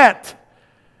been met,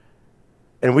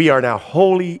 and we are now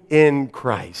holy in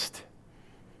Christ.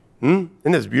 Isn't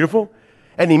this beautiful?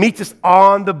 And he meets us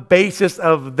on the basis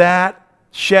of that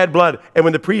shed blood. And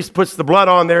when the priest puts the blood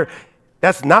on there,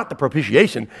 that's not the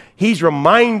propitiation. He's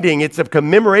reminding, it's a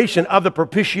commemoration of the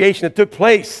propitiation that took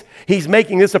place. He's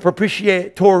making this a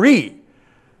propitiatory,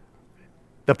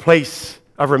 the place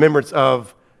of remembrance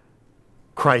of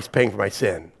Christ paying for my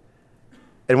sin.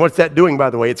 And what's that doing, by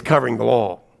the way? It's covering the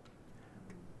law.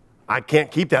 I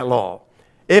can't keep that law.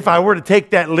 If I were to take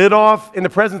that lid off in the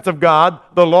presence of God,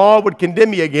 the law would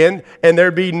condemn me again, and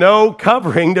there'd be no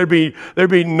covering, there'd be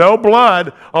no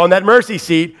blood on that mercy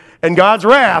seat, and God's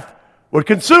wrath would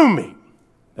consume me.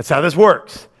 That's how this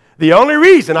works. The only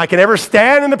reason I can ever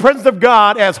stand in the presence of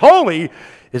God as holy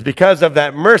is because of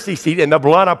that mercy seat and the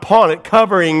blood upon it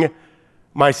covering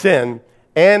my sin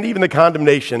and even the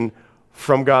condemnation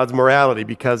from God's morality,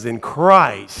 because in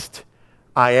Christ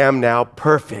I am now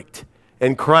perfect.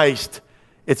 In Christ,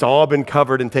 it's all been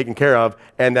covered and taken care of,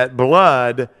 and that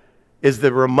blood is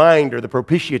the reminder, the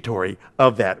propitiatory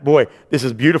of that. Boy, this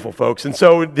is beautiful, folks. And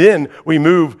so then we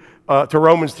move to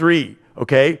Romans 3,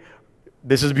 okay?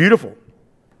 This is beautiful.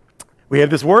 We have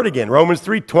this word again, Romans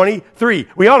 3:23.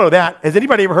 We all know that. Has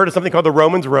anybody ever heard of something called the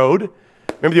Romans Road?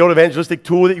 Remember the old evangelistic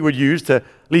tool that you would use to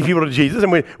lead people to Jesus?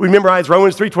 And we memorize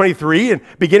Romans 3:23 and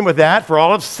begin with that. For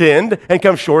all have sinned and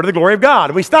come short of the glory of God.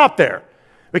 And we stop there.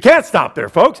 We can't stop there,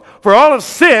 folks. For all have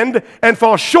sinned and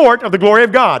fall short of the glory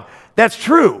of God. That's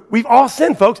true. We've all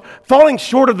sinned, folks. Falling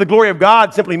short of the glory of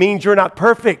God simply means you're not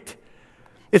perfect.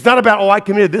 It's not about, oh, I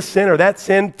committed this sin or that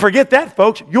sin. Forget that,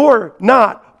 folks. You're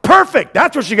not perfect.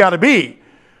 That's what you got to be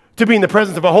in the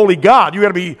presence of a holy God. You got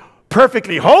to be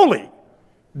perfectly holy.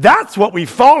 That's what we've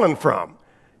fallen from.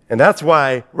 And that's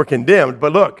why we're condemned.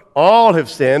 But look, all have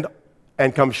sinned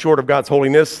and come short of God's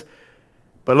holiness.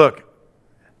 But look,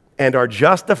 and are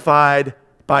justified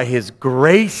by his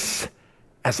grace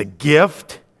as a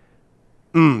gift.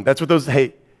 That's what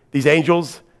these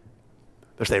angels,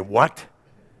 they're saying, what?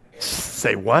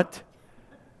 Say what?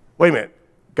 Wait a minute.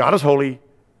 God is holy.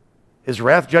 His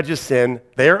wrath judges sin.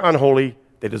 They are unholy.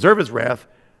 They deserve his wrath.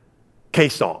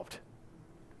 Case solved.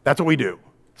 That's what we do.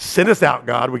 Send us out,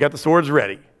 God. We got the swords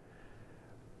ready.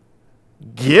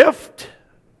 Gift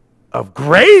of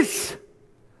grace,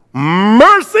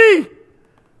 mercy.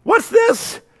 What's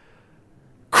this?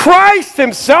 Christ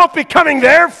himself becoming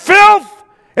their filth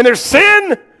and their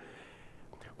sin?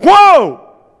 Whoa!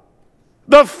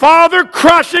 The Father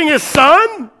crushing his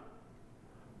Son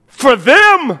for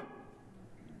them?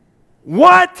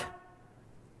 What?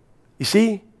 You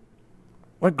see,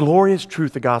 what glorious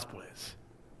truth the gospel is.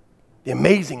 The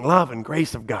amazing love and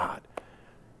grace of God.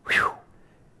 Whew.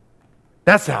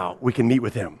 That's how we can meet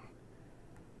with him.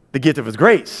 The gift of his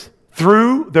grace.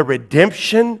 Through the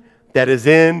redemption that is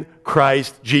in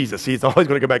Christ Jesus. See, it's always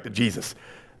going to go back to Jesus.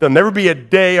 There'll never be a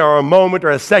day or a moment or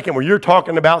a second where you're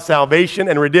talking about salvation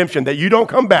and redemption that you don't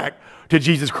come back to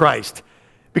Jesus Christ,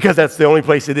 because that's the only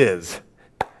place it is.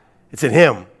 It's in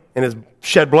him and his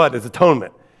shed blood, his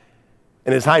atonement,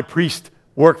 and his high priest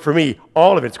work for me.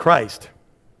 All of it's Christ.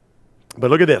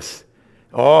 But look at this.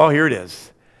 Oh, here it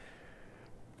is.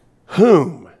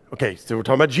 Whom, okay, so we're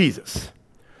talking about Jesus,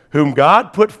 whom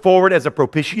God put forward as a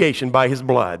propitiation by his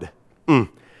blood,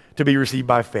 to be received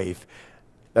by faith.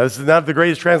 Now, this is not the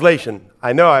greatest translation.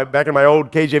 I know, back in my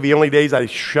old KJV only days, I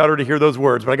shudder to hear those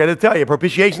words. But I got to tell you,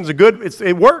 propitiation is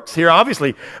it works here,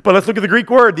 obviously. But let's look at the Greek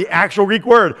word, the actual Greek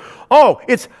word. Oh,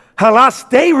 it's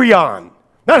halasterion,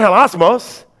 not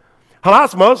halasmos.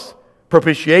 Halasmos,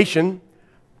 propitiation.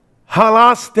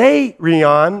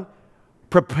 Halasterion,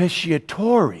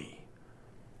 propitiatory.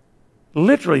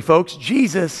 Literally, folks,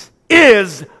 Jesus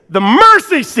is the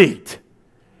mercy seat.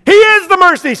 He is the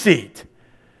mercy seat.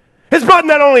 His blood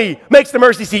not only makes the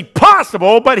mercy seat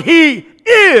possible, but he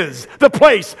is the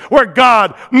place where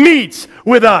God meets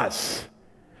with us.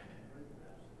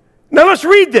 Now let's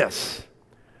read this.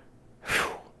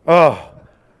 Oh,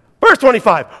 verse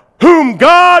 25. whom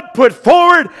God put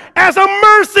forward as a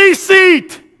mercy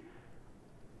seat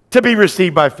to be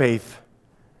received by faith.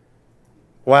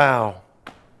 Wow.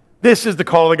 This is the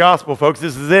call of the gospel, folks.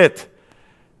 This is it.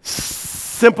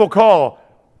 Simple call.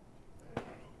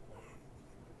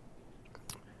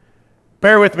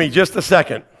 Bear with me just a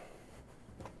second.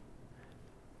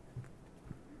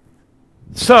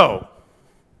 So,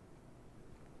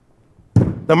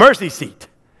 the mercy seat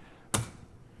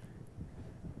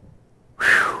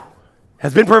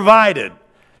has been provided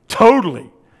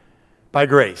totally by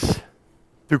grace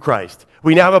through Christ.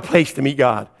 We now have a place to meet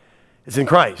God. It's in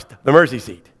Christ, the mercy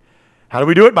seat. How do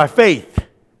we do it? By faith,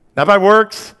 not by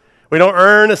works. We don't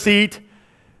earn a seat.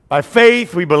 By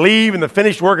faith, we believe in the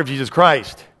finished work of Jesus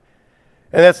Christ.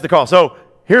 And that's the call. So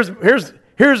here's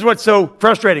what's so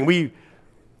frustrating. We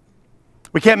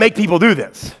can't make people do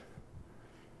this.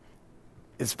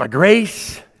 It's by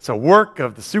grace. It's a work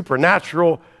of the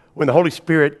supernatural when the Holy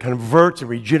Spirit converts and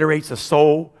regenerates a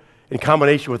soul in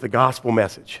combination with the gospel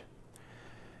message.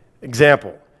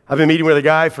 Example, I've been meeting with a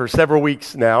guy for several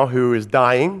weeks now who is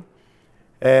dying,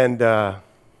 and I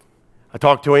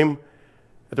talked to him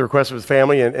at the request of his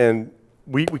family, and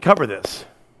we cover this,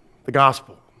 the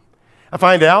gospel. I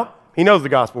find out he knows the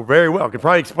gospel very well, can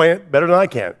probably explain it better than I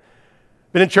can.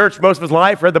 Been in church most of his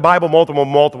life, read the Bible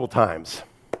multiple times.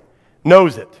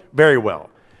 Knows it very well.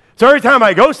 So every time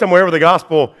I go somewhere with a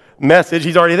gospel message,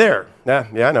 he's already there.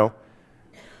 Yeah, I know.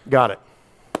 Got it.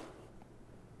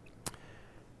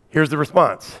 Here's the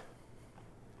response.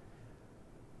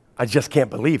 I just can't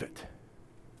believe it.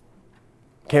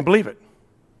 Can't believe it.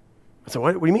 I said,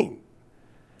 what do you mean?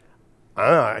 I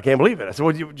don't know, I can't believe it. I said,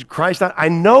 well, Christ, I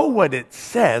know what it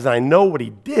says. I know what he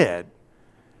did.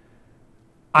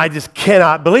 I just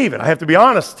cannot believe it. I have to be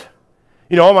honest.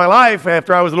 You know, all my life,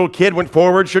 after I was a little kid, went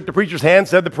forward, shook the preacher's hand,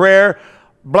 said the prayer,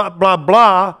 blah, blah,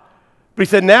 blah. But he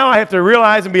said, now I have to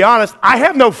realize and be honest, I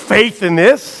have no faith in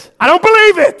this. I don't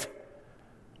believe it.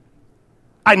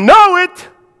 I know it.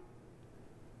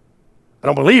 I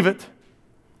don't believe it.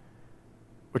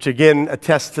 Which again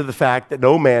attests to the fact that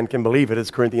no man can believe it,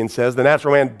 as Corinthians says. The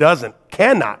natural man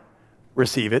cannot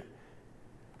receive it.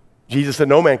 Jesus said,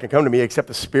 no man can come to me except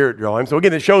the Spirit draw him. So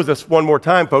again, it shows us one more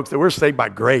time, folks, that we're saved by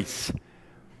grace.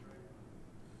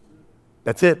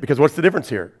 That's it, because what's the difference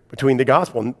here between the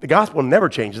gospel? The gospel never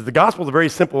changes. The gospel is a very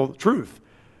simple truth.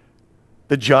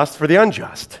 The just for the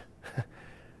unjust.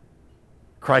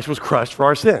 Christ was crushed for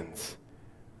our sins.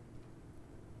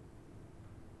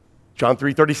 John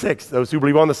 3:36, those who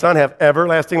believe on the Son have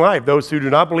everlasting life. Those who do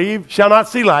not believe shall not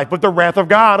see life, but the wrath of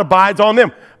God abides on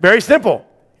them. Very simple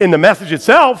in the message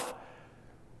itself.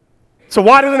 So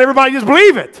why doesn't everybody just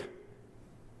believe it?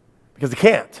 Because they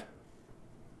can't.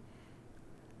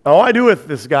 All I do with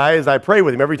this guy is I pray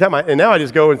with him every time. And now I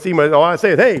just go and see him. All I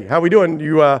say is, hey, how we doing?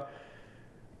 You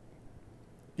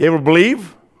able to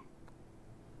believe?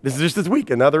 This is just this week,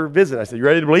 another visit. I said, you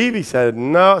ready to believe? He said,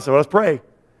 no. So let's pray.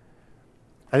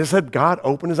 I just said, God,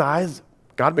 open his eyes.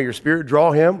 God, may your Spirit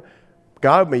draw him.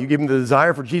 God, may you give him the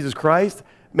desire for Jesus Christ.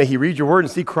 May he read your word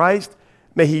and see Christ.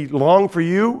 May he long for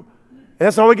you. And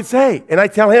that's all we can say. And I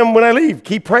tell him when I leave,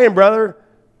 keep praying, brother.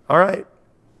 All right.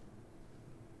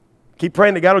 Keep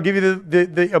praying that God will give you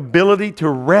the ability to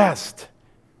rest.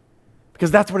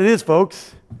 Because that's what it is,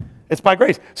 folks. It's by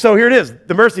grace. So here it is,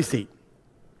 the mercy seat.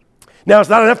 Now, it's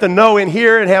not enough to know in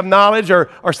here and have knowledge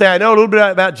or say, I know a little bit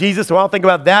about Jesus, so I'll think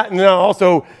about that. And then I'll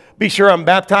also be sure I'm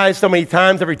baptized so many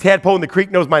times. Every tadpole in the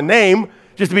creek knows my name,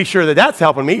 just to be sure that that's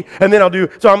helping me. And then I'm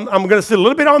going to sit a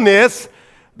little bit on this,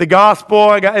 the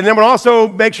gospel. And then I'm going to also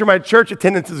make sure my church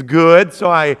attendance is good. So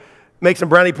I make some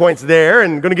brownie points there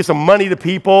and going to give some money to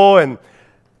people. And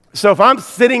so if I'm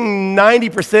sitting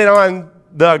 90% on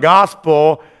the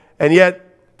gospel and yet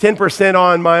 10%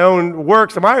 on my own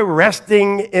works, am I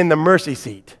resting in the mercy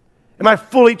seat? Am I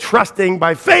fully trusting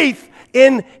by faith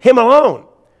in him alone?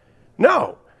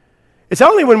 No. It's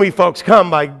only when we folks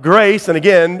come by grace, and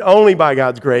again, only by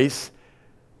God's grace,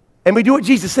 and we do what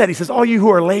Jesus said. He says, all you who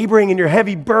are laboring and you're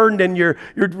heavy burdened and you're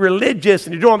religious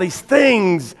and you're doing all these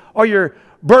things, or you're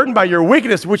burdened by your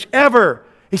wickedness, whichever,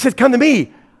 he says, come to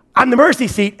me. I'm the mercy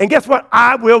seat, and guess what?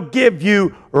 I will give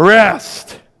you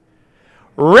rest.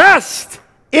 Rest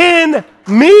in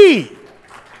me.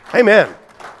 Amen.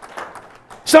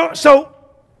 So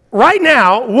right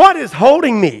now, what is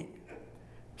holding me?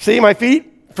 See my feet?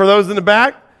 For those in the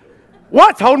back,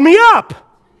 what's holding me up?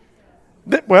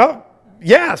 Well,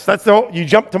 yes, you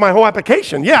jumped to my whole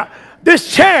application. Yeah,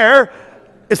 this chair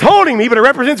is holding me, but it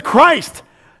represents Christ.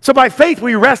 So by faith,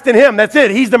 we rest in him. That's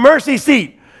it. He's the mercy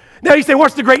seat. Now you say,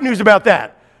 what's the great news about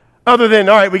that? Other than,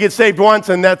 all right, we get saved once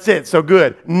and that's it, so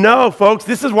good. No, folks,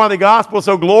 this is why the gospel is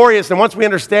so glorious. And once we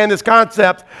understand this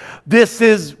concept, this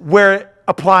is where it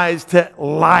applies to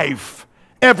life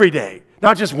every day.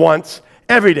 Not just once,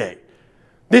 every day.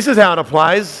 This is how it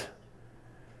applies.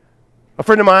 A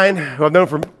friend of mine who I've known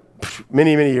for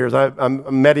many, many years, I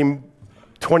met him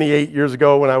 28 years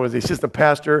ago when I was the assistant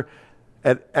pastor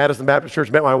at Addison Baptist Church.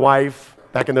 Met my wife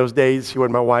back in those days. She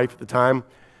wasn't my wife at the time.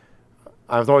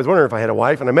 I was always wondering if I had a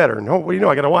wife, and I met her. And, oh, what do you know?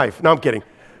 I got a wife. No, I'm kidding.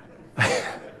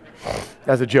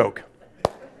 That's a joke.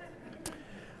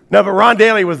 No, but Ron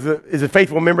Daly is a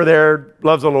faithful member there,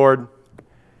 loves the Lord,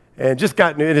 and just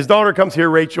got new. And his daughter comes here,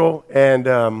 Rachel,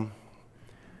 and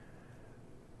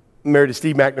married to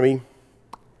Steve McNamee.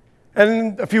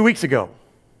 And a few weeks ago,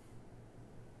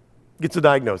 gets a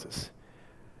diagnosis.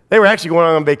 They were actually going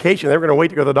on vacation. They were going to wait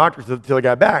to go to the doctor until they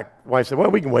got back. The wife said,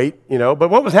 well, we can wait, you know. But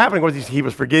what was happening was he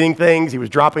was forgetting things. He was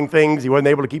dropping things. He wasn't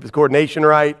able to keep his coordination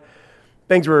right.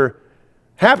 Things were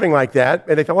happening like that.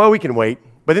 And they thought, well, we can wait.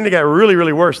 But then they got really,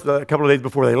 really worse a couple of days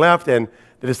before they left, and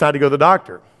they decided to go to the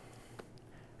doctor.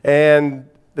 And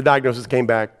the diagnosis came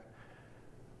back.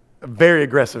 A very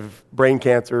aggressive brain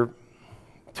cancer,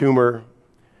 tumor.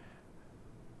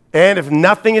 And if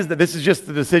nothing is, this is just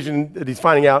the decision that he's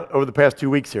finding out over the past 2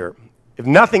 weeks here. If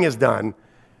nothing is done,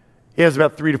 he has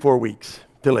about 3 to 4 weeks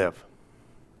to live.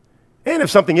 And if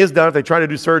something is done, if they try to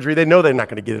do surgery, they know they're not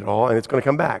going to get it all, and it's going to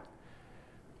come back.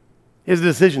 He has a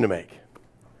decision to make.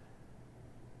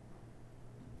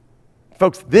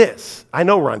 Folks, I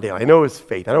know Ron Daly. I know his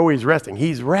faith. I know where he's resting.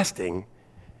 He's resting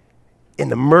in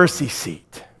the mercy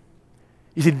seat.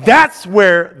 You see, that's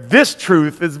where this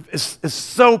truth is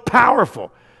so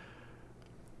powerful.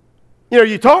 You know,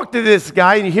 you talk to this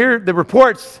guy and you hear the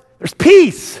reports, there's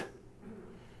peace.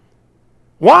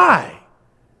 Why?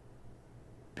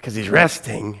 Because he's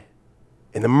resting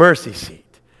in the mercy seat.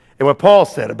 And what Paul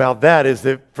said about that is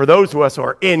that for those of us who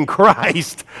are in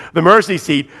Christ, the mercy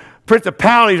seat,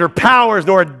 principalities or powers,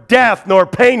 nor death, nor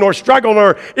pain, nor struggle,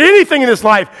 nor anything in this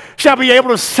life shall be able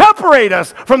to separate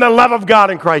us from the love of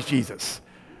God in Christ Jesus.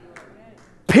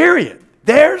 Period.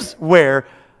 There's where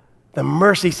the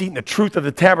mercy seat and the truth of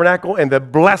the tabernacle and the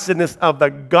blessedness of the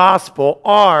gospel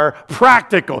are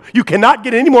practical. You cannot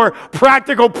get any more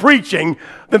practical preaching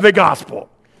than the gospel.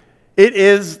 It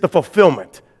is the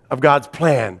fulfillment of God's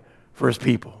plan for his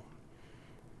people.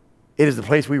 It is the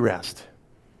place we rest.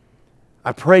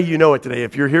 I pray you know it today.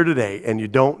 If you're here today and you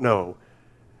don't know,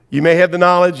 you may have the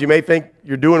knowledge, you may think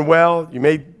you're doing well, you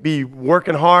may be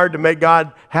working hard to make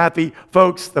God happy.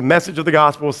 Folks, the message of the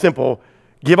gospel is simple.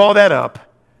 Give all that up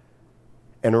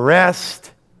and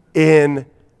rest in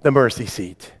the mercy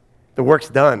seat. The work's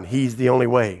done. He's the only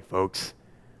way, folks.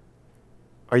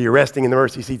 Are you resting in the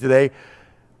mercy seat today?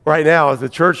 Right now, as a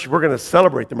church, we're going to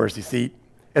celebrate the mercy seat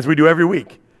as we do every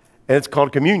week. And it's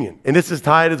called communion. And this is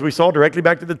tied, as we saw, directly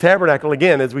back to the tabernacle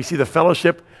again, as we see the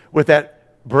fellowship with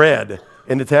that bread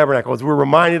in the tabernacle, as we're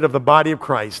reminded of the body of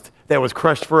Christ that was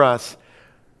crushed for us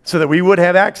so that we would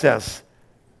have access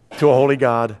to a holy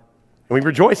God. And we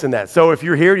rejoice in that. So if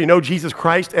you're here, you know Jesus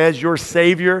Christ as your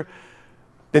Savior,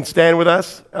 then stand with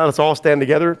us. Let's all stand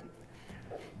together.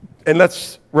 And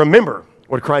let's remember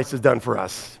what Christ has done for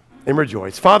us and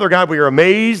rejoice. Father God, we are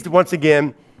amazed once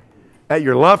again at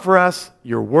your love for us,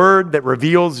 your word that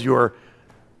reveals your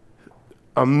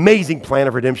amazing plan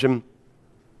of redemption.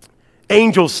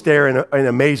 Angels stare in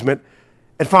amazement.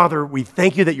 And Father, we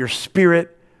thank you that your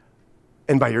Spirit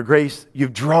and by your grace,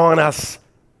 you've drawn us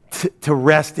to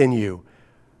rest in you.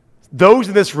 Those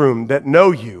in this room that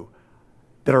know you,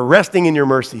 that are resting in your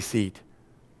mercy seat,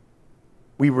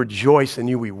 we rejoice in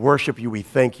you, we worship you, we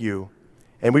thank you,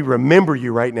 and we remember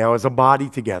you right now as a body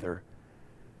together.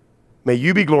 May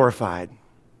you be glorified.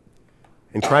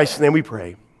 In Christ's name we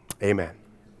pray, amen.